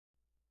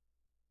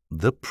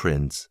The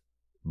Prince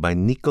by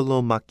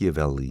Niccolo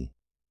Machiavelli.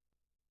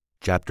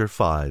 Chapter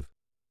 5.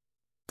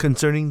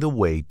 Concerning the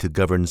way to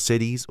govern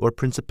cities or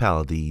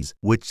principalities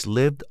which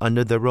lived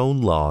under their own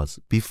laws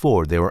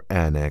before they were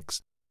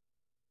annexed.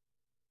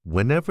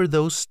 Whenever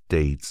those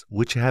states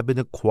which have been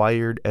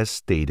acquired as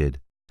stated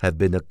have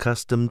been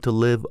accustomed to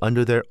live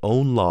under their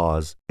own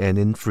laws and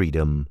in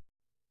freedom,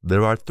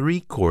 there are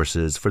three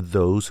courses for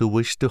those who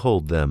wish to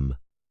hold them.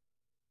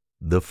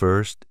 The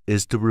first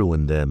is to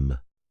ruin them.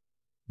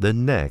 The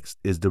next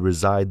is to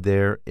reside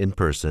there in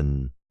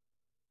person.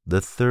 The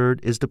third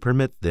is to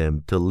permit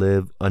them to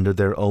live under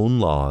their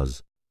own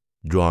laws,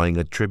 drawing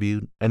a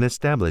tribute and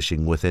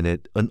establishing within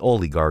it an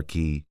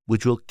oligarchy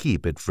which will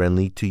keep it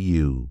friendly to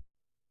you.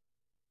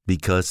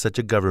 Because such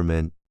a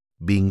government,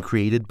 being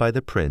created by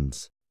the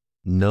prince,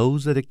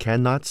 knows that it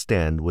cannot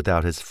stand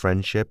without his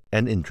friendship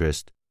and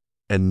interest,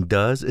 and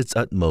does its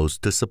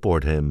utmost to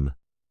support him.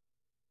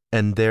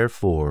 And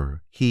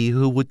therefore he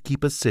who would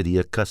keep a city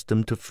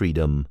accustomed to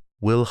freedom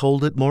will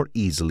hold it more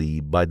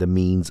easily by the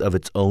means of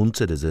its own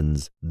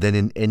citizens than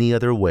in any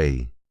other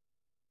way.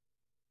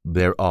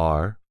 There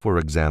are, for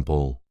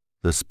example,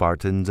 the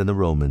Spartans and the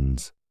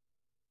Romans.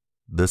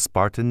 The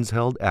Spartans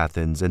held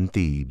Athens and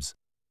Thebes,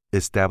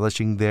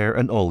 establishing there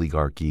an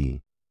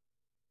oligarchy.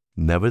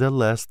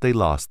 Nevertheless, they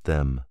lost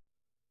them.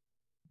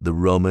 The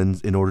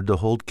Romans, in order to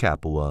hold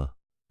Capua,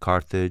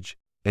 Carthage,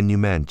 and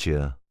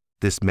Numantia,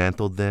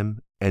 dismantled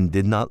them and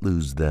did not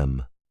lose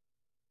them.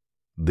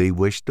 They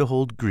wished to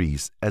hold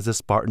Greece as the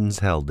Spartans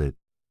held it,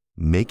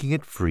 making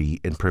it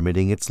free and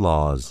permitting its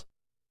laws,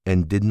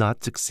 and did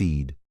not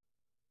succeed.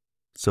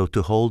 So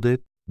to hold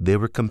it, they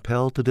were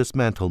compelled to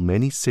dismantle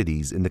many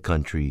cities in the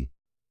country,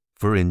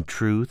 for in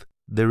truth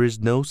there is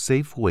no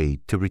safe way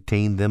to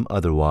retain them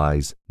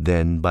otherwise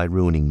than by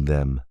ruining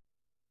them.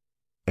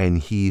 And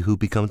he who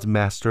becomes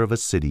master of a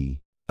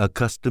city,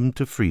 accustomed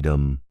to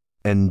freedom,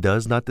 and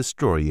does not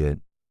destroy it,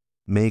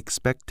 may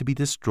expect to be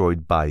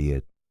destroyed by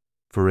it.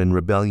 For in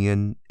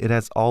rebellion it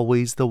has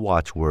always the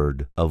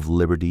watchword of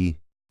liberty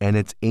and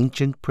its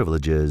ancient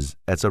privileges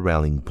as a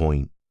rallying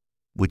point,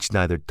 which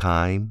neither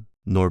time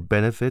nor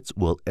benefits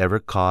will ever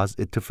cause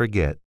it to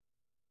forget.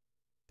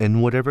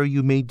 And whatever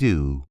you may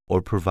do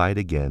or provide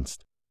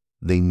against,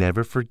 they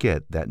never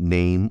forget that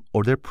name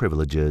or their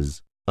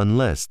privileges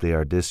unless they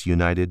are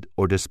disunited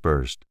or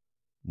dispersed,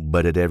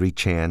 but at every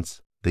chance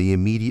they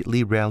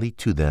immediately rally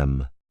to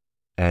them,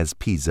 as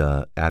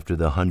Pisa after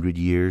the 100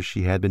 years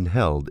she had been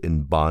held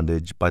in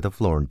bondage by the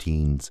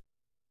Florentines.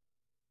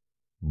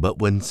 But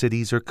when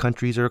cities or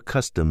countries are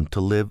accustomed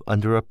to live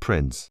under a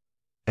prince,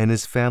 and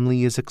his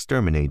family is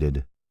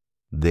exterminated,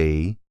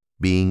 they,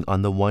 being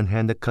on the one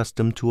hand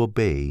accustomed to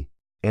obey,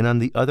 and on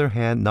the other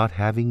hand not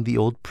having the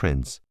old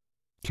prince,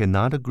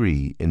 cannot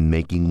agree in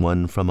making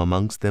one from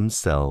amongst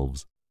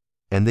themselves,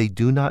 and they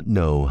do not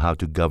know how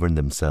to govern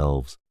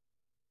themselves.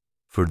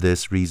 For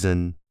this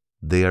reason,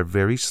 they are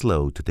very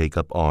slow to take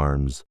up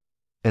arms,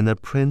 and the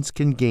prince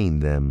can gain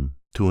them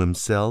to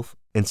himself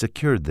and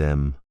secure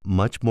them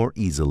much more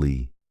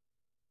easily.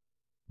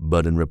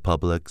 But in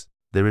republics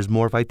there is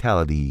more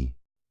vitality,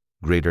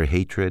 greater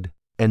hatred,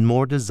 and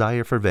more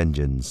desire for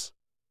vengeance,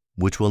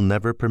 which will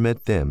never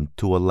permit them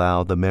to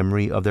allow the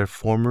memory of their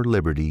former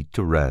liberty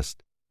to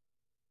rest,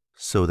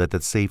 so that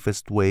the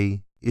safest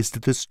way is to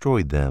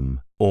destroy them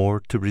or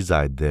to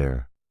reside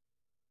there.